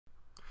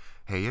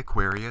Hey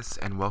Aquarius,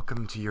 and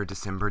welcome to your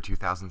December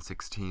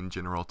 2016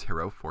 General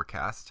Tarot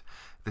Forecast.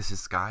 This is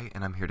Sky,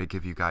 and I'm here to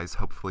give you guys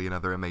hopefully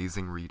another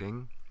amazing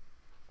reading.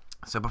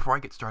 So before I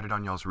get started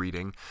on y'all's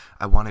reading,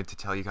 I wanted to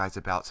tell you guys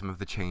about some of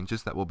the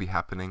changes that will be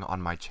happening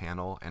on my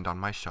channel and on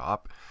my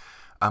shop.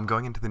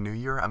 Going into the new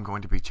year, I'm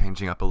going to be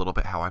changing up a little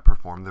bit how I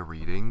perform the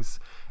readings,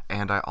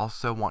 and I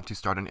also want to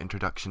start an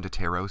Introduction to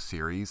Tarot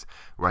series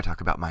where I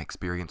talk about my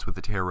experience with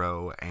the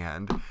tarot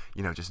and,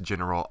 just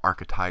general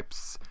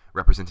archetypes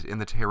represented in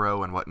the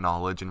tarot and what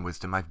knowledge and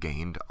wisdom I've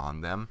gained on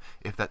them.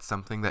 If that's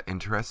something that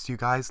interests you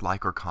guys,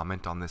 like or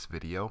comment on this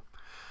video.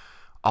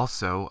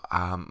 Also,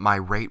 my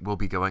rate will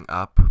be going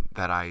up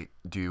that I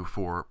do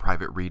for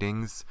private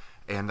readings,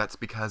 and that's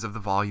because of the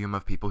volume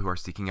of people who are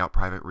seeking out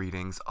private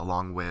readings,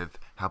 along with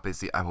how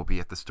busy I will be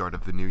at the start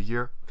of the new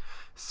year.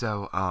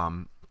 So,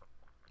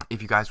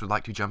 if you guys would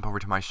like to jump over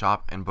to my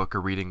shop and book a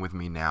reading with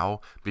me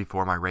now,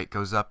 before my rate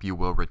goes up, you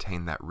will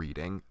retain that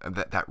reading,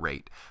 that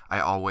rate. I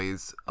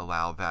always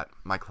allow that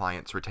my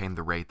clients retain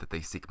the rate that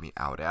they seek me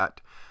out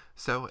at.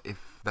 So,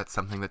 if that's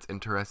something that's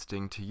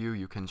interesting to you,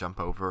 you can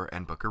jump over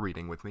and book a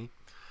reading with me.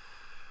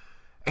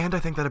 And I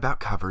think that about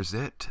covers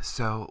it.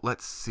 So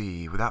let's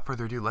see. Without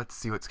further ado, let's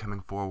see what's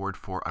coming forward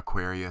for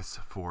Aquarius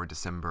for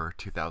December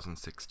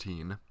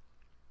 2016.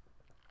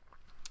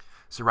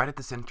 So right at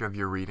the center of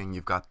your reading,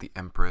 you've got the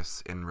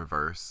Empress in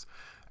reverse.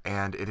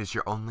 And it is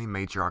your only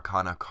major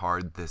arcana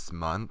card this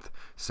month,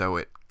 so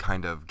it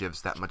kind of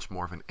gives that much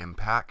more of an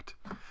impact.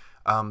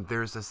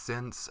 There's a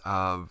sense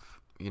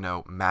of,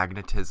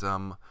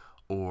 magnetism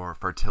or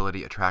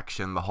fertility,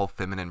 attraction, the whole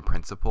feminine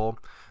principle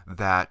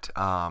that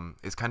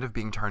is kind of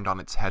being turned on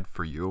its head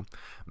for you.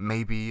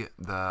 Maybe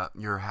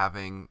you're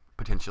having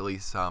potentially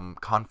some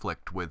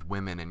conflict with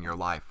women in your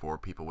life or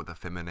people with a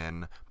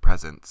feminine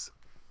presence.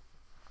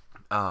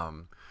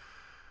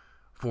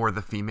 For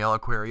the female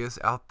Aquarius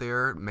out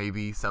there,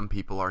 maybe some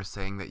people are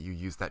saying that you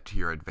use that to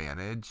your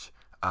advantage.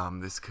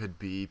 This could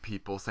be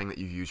people saying that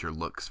you use your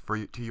looks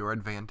to your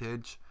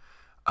advantage.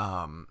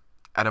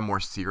 At a more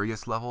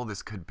serious level,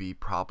 this could be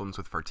problems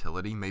with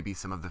fertility. Maybe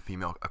some of the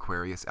female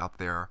Aquarius out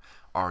there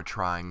are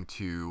trying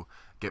to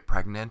get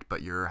pregnant,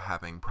 but you're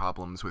having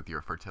problems with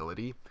your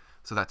fertility.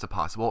 So that's a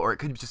possible. Or it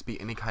could just be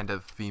any kind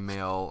of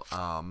female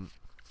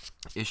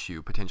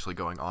issue potentially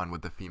going on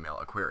with the female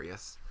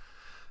Aquarius.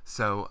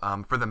 So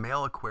for the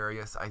male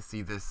Aquarius, I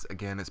see this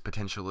again as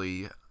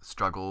potentially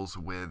struggles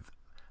with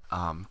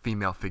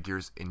female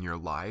figures in your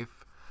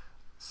life.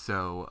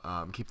 So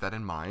keep that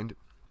in mind.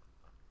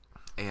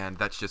 And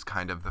that's just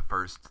kind of the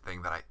first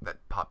thing that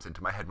pops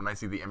into my head when I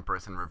see the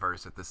Empress in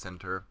reverse at the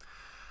center.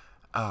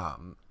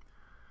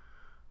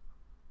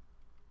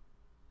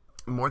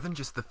 More than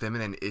just the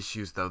feminine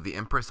issues, though, the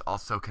Empress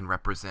also can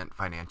represent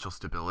financial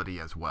stability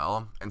as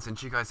well. And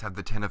since you guys have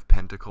the Ten of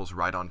Pentacles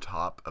right on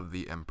top of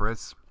the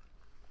Empress,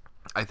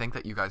 I think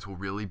that you guys will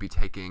really be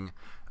taking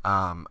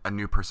a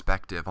new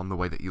perspective on the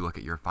way that you look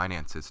at your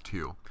finances,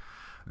 too.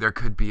 There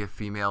could be a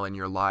female in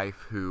your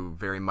life who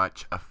very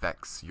much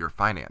affects your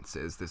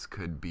finances. This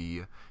could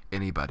be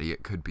anybody.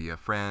 It could be a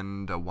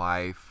friend, a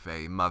wife,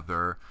 a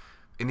mother,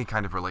 any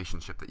kind of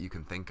relationship that you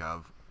can think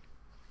of.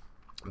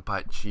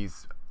 But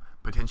she's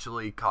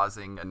potentially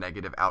causing a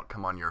negative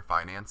outcome on your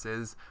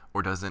finances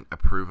or doesn't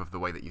approve of the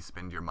way that you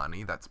spend your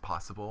money. That's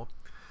possible.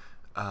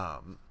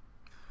 And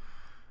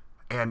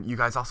you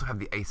guys also have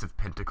the Ace of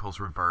Pentacles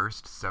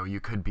reversed, so you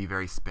could be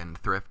very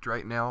spendthrift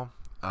right now.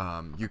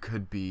 You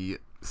could be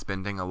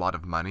spending a lot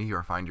of money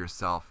or find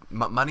yourself...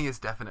 money is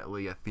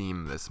definitely a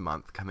theme this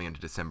month coming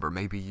into December.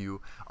 Maybe you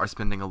are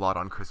spending a lot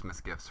on Christmas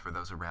gifts for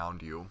those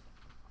around you.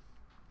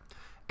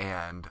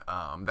 And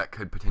that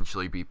could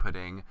potentially be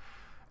putting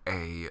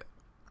a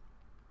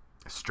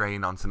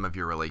strain on some of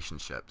your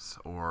relationships,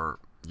 or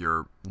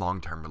your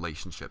long-term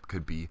relationship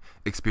could be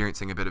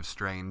experiencing a bit of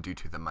strain due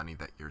to the money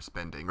that you're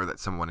spending or that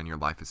someone in your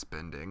life is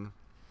spending.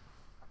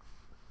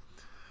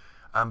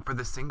 For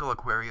the single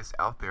Aquarius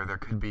out there, there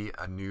could be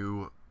a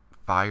new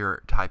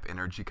fire type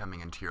energy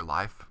coming into your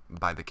life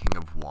by the King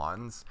of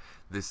Wands.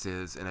 This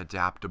is an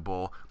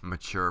adaptable,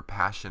 mature,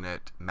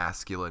 passionate,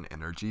 masculine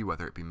energy,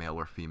 whether it be male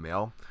or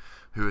female,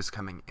 who is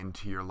coming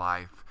into your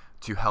life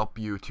to help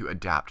you to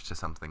adapt to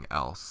something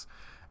else.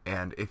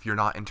 And if you're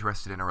not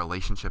interested in a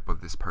relationship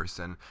with this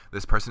person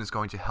is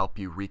going to help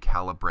you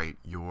recalibrate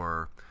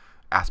your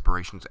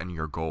aspirations and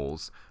your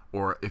goals.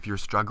 Or if you're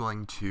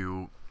struggling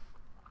to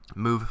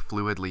move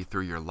fluidly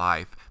through your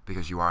life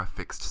because you are a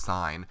fixed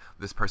sign,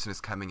 this person is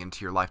coming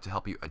into your life to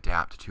help you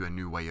adapt to a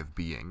new way of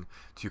being,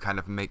 to kind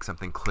of make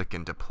something click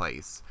into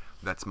place.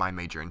 That's my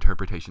major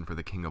interpretation for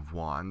the King of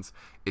Wands.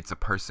 It's a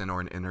person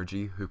or an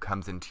energy who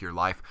comes into your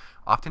life,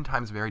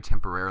 oftentimes very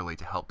temporarily,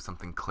 to help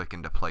something click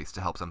into place,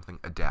 to help something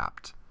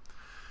adapt.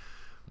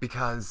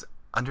 Because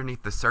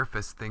underneath the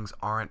surface, things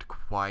aren't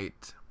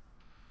quite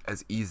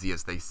as easy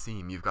as they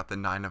seem. You've got the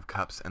Nine of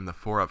Cups and the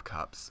Four of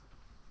Cups.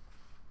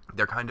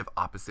 They're kind of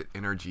opposite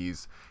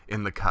energies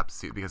in the cup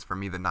suit, because for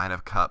me the Nine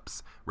of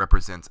Cups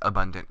represents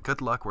abundant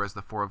good luck, whereas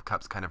the Four of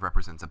Cups kind of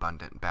represents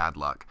abundant bad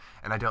luck.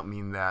 And I don't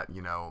mean that,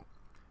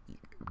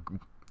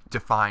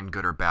 define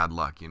good or bad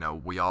luck. You know,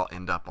 we all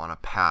end up on a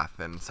path,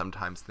 and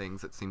sometimes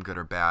things that seem good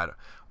or bad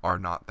are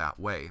not that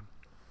way.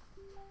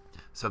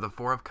 So the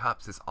Four of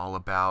Cups is all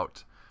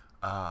about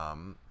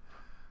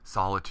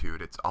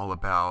solitude. It's all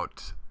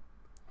about,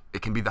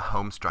 it can be the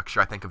home structure.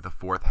 I think of the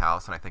fourth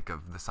house, and I think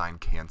of the sign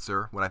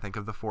Cancer when I think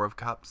of the Four of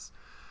Cups.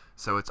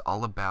 So it's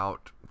all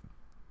about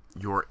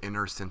your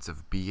inner sense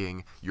of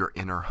being, your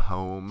inner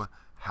home,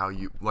 how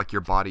you, like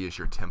your body is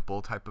your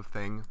temple type of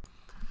thing.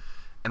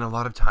 And a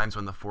lot of times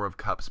when the Four of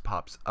Cups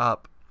pops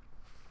up,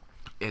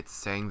 it's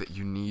saying that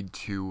you need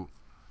to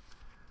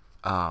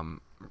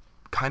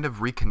kind of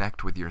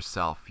reconnect with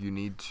yourself. You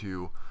need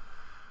to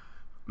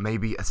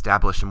maybe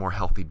establish a more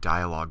healthy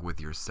dialogue with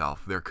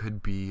yourself. There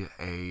could be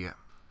a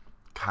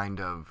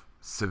kind of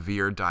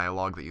severe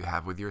dialogue that you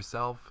have with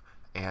yourself,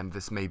 and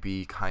this may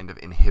be kind of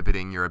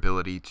inhibiting your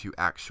ability to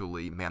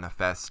actually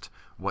manifest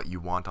what you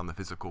want on the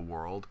physical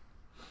world.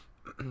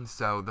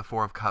 So the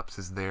Four of Cups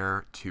is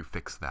there to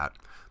fix that.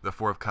 The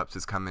Four of Cups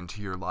has come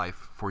into your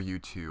life for you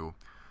to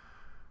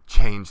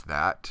change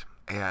that,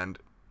 and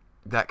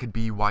that could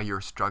be why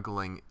you're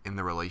struggling in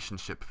the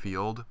relationship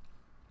field,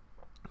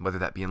 whether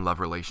that be in love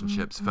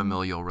relationships,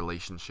 familial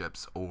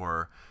relationships,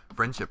 or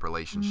friendship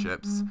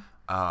relationships.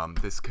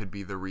 This could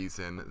be the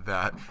reason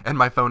that, and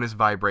my phone is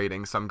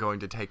vibrating, so I'm going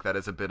to take that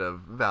as a bit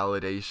of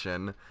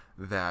validation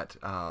that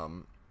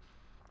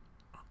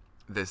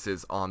this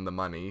is on the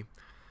money.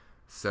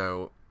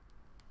 So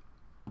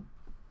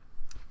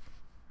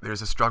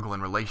there's a struggle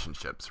in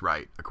relationships,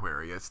 right,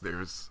 Aquarius?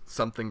 There's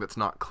something that's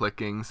not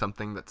clicking,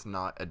 something that's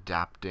not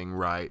adapting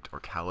right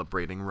or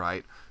calibrating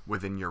right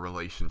within your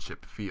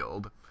relationship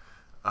field.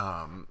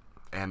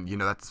 And, you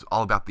know, that's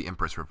all about the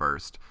Empress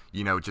reversed.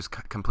 You know, just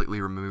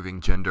completely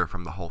removing gender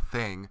from the whole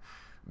thing.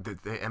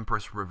 The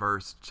Empress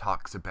reversed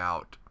talks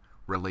about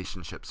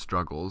relationship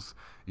struggles.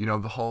 You know,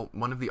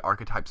 one of the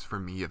archetypes for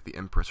me of the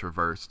Empress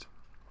reversed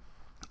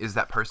is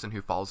that person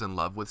who falls in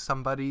love with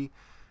somebody,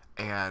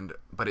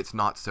 but it's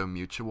not so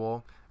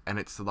mutual, and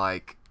it's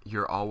like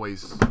you're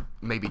always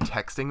maybe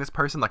texting this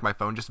person, like my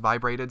phone just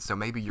vibrated, so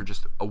maybe you're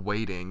just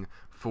awaiting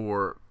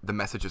for the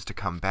messages to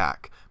come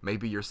back.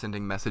 Maybe you're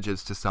sending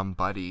messages to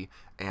somebody,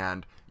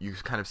 and you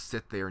kind of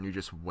sit there and you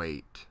just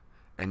wait,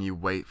 and you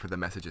wait for the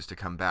messages to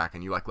come back,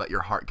 and you like let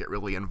your heart get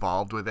really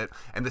involved with it.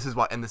 And this is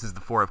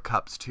the Four of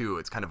Cups too.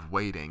 It's kind of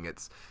waiting.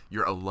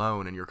 You're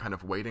alone, and you're kind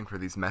of waiting for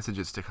these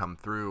messages to come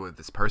through with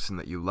this person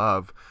that you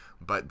love,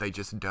 but they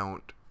just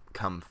don't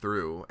come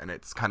through, and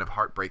it's kind of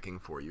heartbreaking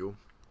for you.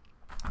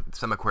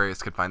 Some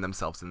Aquarius could find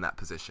themselves in that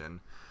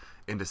position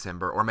in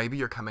December, or maybe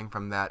you're coming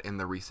from that in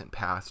the recent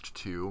past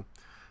too.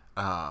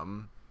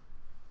 I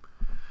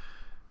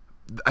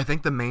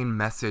think the main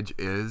message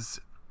is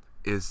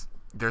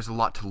there's a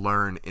lot to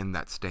learn in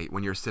that state.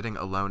 When you're sitting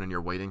alone and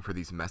you're waiting for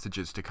these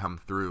messages to come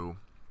through,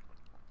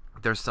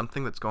 there's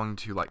something that's going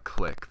to like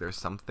click. There's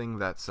something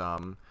that's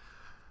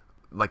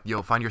like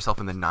you'll find yourself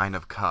in the Nine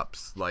of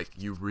Cups. Like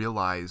you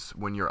realize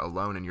when you're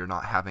alone and you're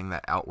not having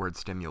that outward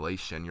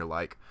stimulation, you're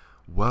like,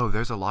 whoa,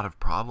 there's a lot of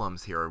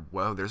problems here.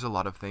 Whoa, there's a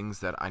lot of things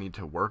that I need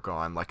to work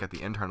on, like at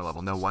the internal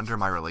level. No wonder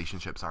my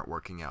relationships aren't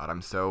working out.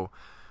 I'm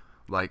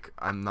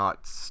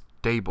not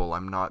stable,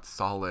 I'm not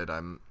solid,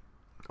 I'm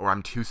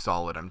too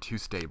solid, I'm too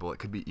stable. It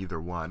could be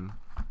either one.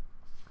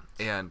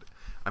 And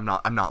I'm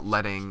not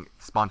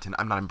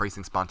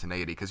embracing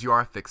spontaneity, because you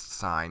are a fixed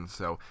sign,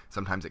 so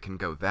sometimes it can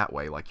go that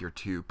way, like you're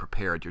too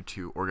prepared, you're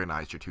too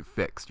organized, you're too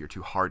fixed, you're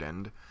too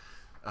hardened.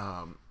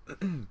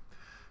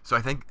 So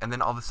I think, and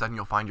then all of a sudden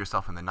you'll find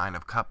yourself in the Nine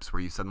of Cups,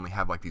 where you suddenly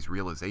have like these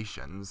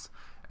realizations,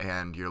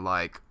 and you're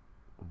like,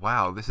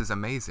 wow, this is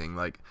amazing.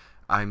 Like,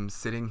 I'm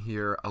sitting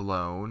here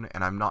alone,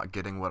 and I'm not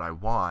getting what I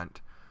want,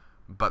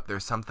 but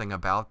there's something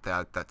about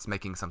that that's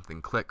making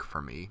something click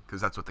for me, because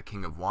that's what the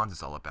King of Wands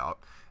is all about.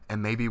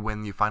 And maybe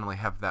when you finally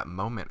have that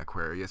moment,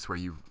 Aquarius, where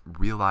you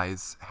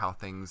realize how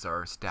things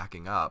are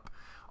stacking up,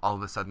 all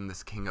of a sudden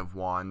this King of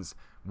Wands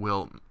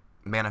will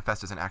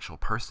manifest as an actual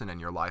person in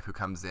your life who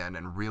comes in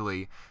and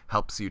really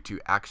helps you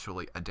to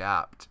actually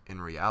adapt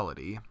in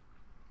reality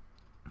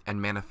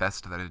and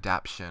manifest that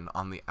adaptation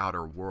on the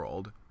outer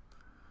world.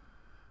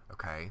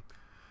 Okay?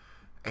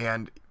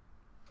 And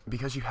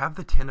because you have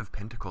the Ten of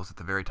Pentacles at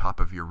the very top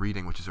of your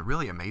reading, which is a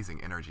really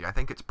amazing energy, I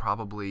think it's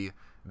probably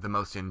the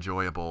most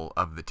enjoyable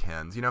of the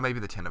tens. You know,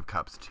 maybe the Ten of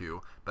Cups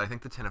too, but I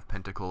think the Ten of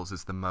Pentacles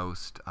is the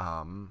most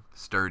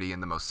sturdy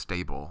and the most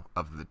stable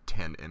of the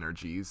 10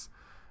 energies.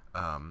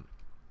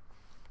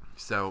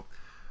 So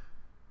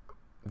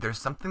there's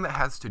something that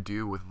has to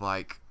do with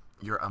like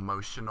your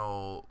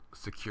emotional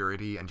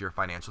security and your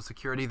financial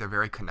security. They're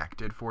very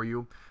connected for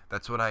you.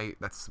 That's what I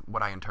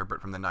interpret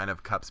from the Nine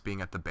of Cups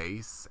being at the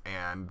base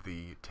and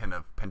the Ten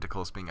of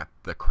Pentacles being at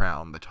the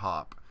crown, the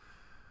top.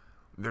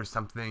 There's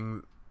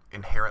something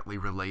inherently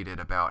related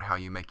about how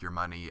you make your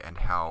money and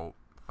how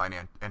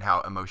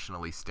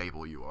emotionally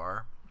stable you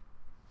are.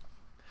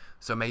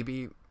 So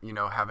maybe, you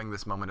know, having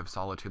this moment of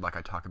solitude like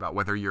I talk about,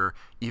 whether you're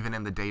even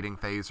in the dating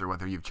phase or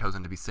whether you've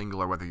chosen to be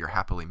single or whether you're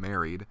happily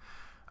married,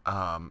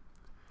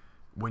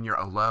 when you're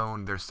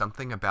alone, there's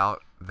something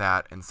about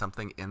that and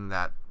something in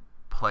that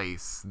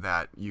place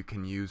that you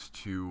can use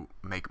to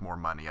make more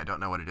money. I don't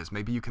know what it is.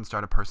 Maybe you can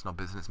start a personal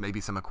business, maybe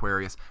some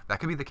Aquarius.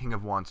 That could be the King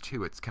of Wands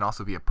too. It can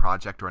also be a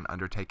project or an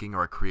undertaking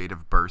or a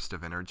creative burst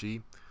of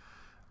energy.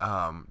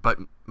 But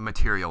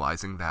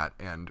materializing that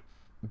and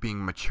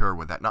being mature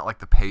with that. Not like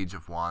the Page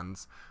of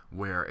Wands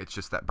where it's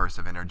just that burst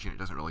of energy and it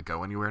doesn't really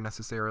go anywhere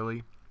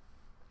necessarily.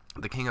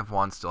 The King of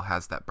Wands still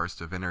has that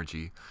burst of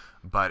energy,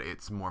 but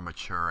it's more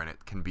mature and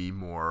it can be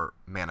more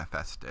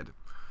manifested.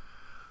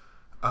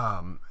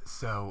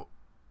 So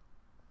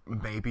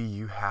maybe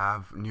you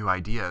have new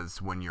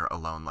ideas when you're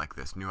alone like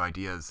this, new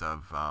ideas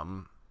of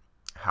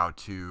how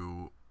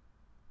to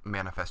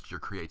manifest your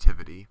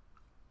creativity.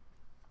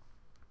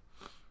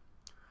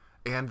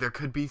 And there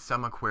could be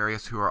some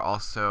Aquarius who are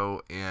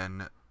also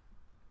in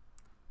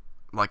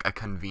like a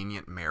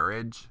convenient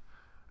marriage.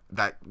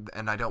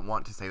 And I don't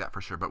want to say that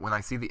for sure, but when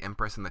I see the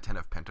Empress and the Ten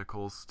of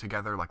Pentacles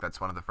together, like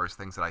that's one of the first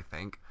things that I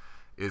think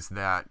is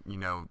that, you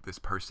know, this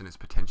person is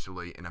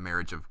potentially in a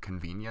marriage of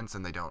convenience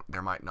and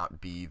there might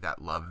not be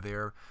that love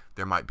there.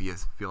 There might be a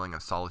feeling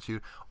of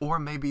solitude, or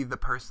maybe the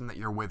person that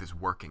you're with is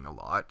working a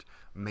lot.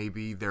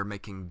 Maybe they're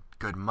making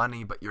good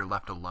money, but you're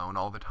left alone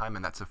all the time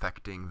and that's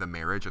affecting the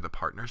marriage or the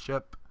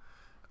partnership.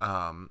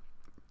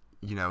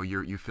 You know,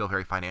 you feel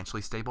very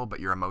financially stable, but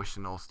your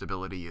emotional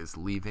stability is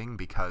leaving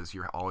because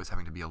you're always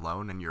having to be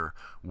alone and you're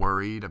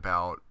worried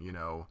about, you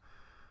know,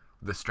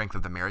 the strength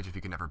of the marriage if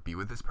you can never be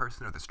with this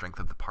person, or the strength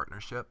of the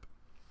partnership.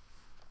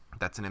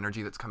 That's an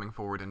energy that's coming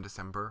forward in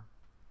December.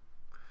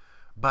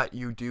 But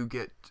you do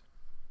get,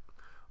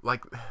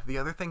 like, the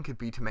other thing could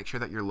be to make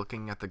sure that you're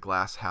looking at the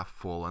glass half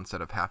full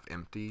instead of half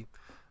empty.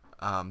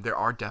 There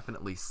are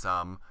definitely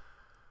some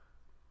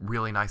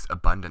really nice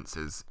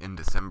abundances in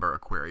December,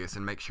 Aquarius,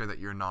 and make sure that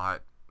you're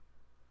not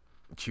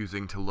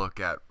choosing to look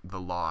at the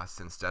loss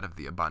instead of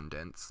the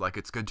abundance. Like,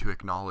 it's good to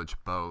acknowledge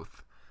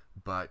both,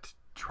 but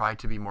try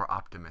to be more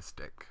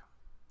optimistic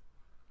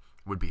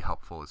would be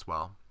helpful as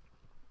well.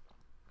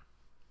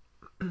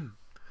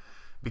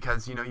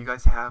 Because, you know, you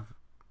guys have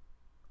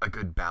a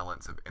good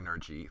balance of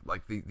energy.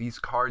 Like, these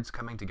cards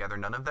coming together,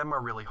 none of them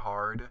are really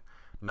hard.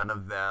 None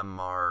of them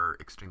are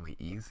extremely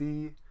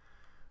easy.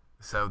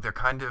 So they're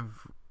kind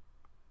of,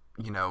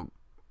 you know,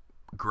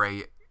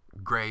 gray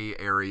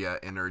area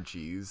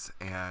energies,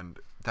 and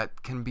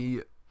that can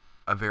be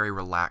a very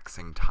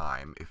relaxing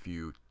time if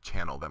you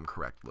channel them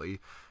correctly.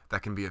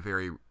 That can be a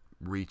very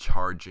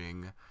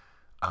recharging,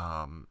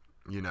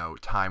 you know,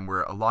 time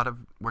where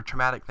where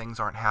traumatic things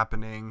aren't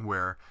happening,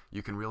 where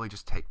you can really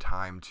just take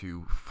time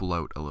to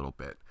float a little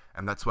bit.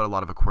 And that's what a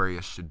lot of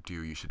Aquarius should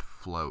do. You should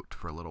float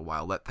for a little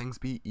while. Let things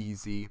be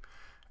easy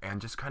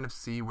and just kind of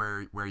see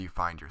where you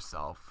find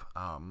yourself.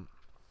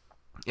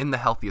 In the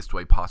healthiest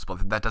way possible.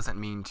 That doesn't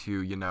mean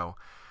to, you know,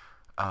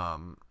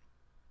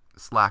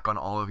 slack on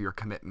all of your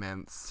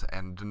commitments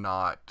and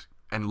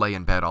lay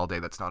in bed all day.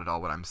 That's not at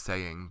all what I'm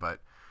saying, but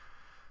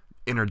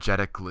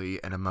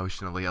energetically and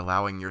emotionally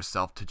allowing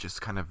yourself to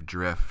just kind of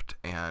drift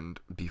and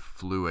be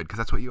fluid, because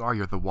that's what you are.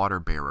 You're the water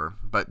bearer,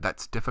 but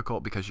that's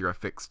difficult because you're a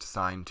fixed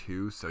sign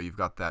too, so you've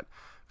got that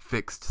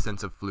fixed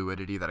sense of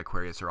fluidity that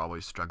Aquarius are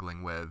always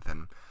struggling with,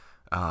 and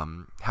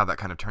how that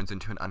kind of turns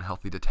into an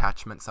unhealthy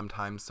detachment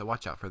sometimes, so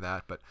watch out for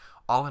that. But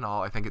all in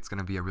all, I think it's going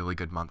to be a really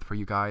good month for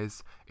you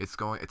guys. It's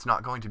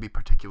not going to be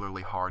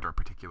particularly hard or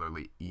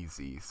particularly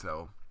easy,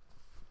 so,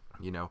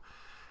 you know.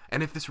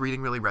 And if this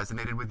reading really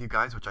resonated with you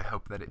guys, which I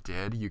hope that it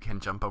did, you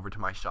can jump over to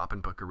my shop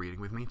and book a reading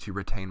with me to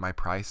retain my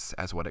price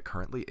as what it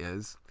currently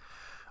is.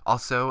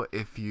 Also,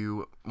 if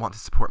you want to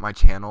support my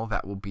channel,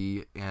 that will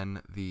be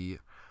in the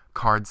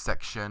cards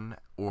section,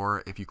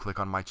 or if you click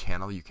on my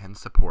channel, you can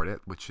support it,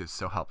 which is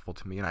so helpful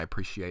to me, and I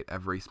appreciate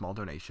every small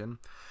donation.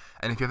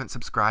 And if you haven't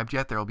subscribed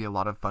yet, there will be a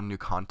lot of fun new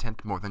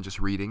content, more than just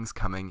readings,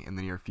 coming in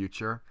the near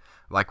future.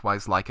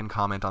 Likewise, like and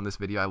comment on this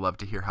video. I love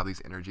to hear how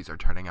these energies are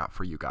turning out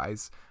for you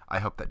guys. I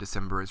hope that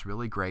December is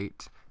really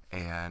great,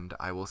 and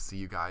I will see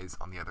you guys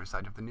on the other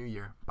side of the new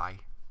year. Bye.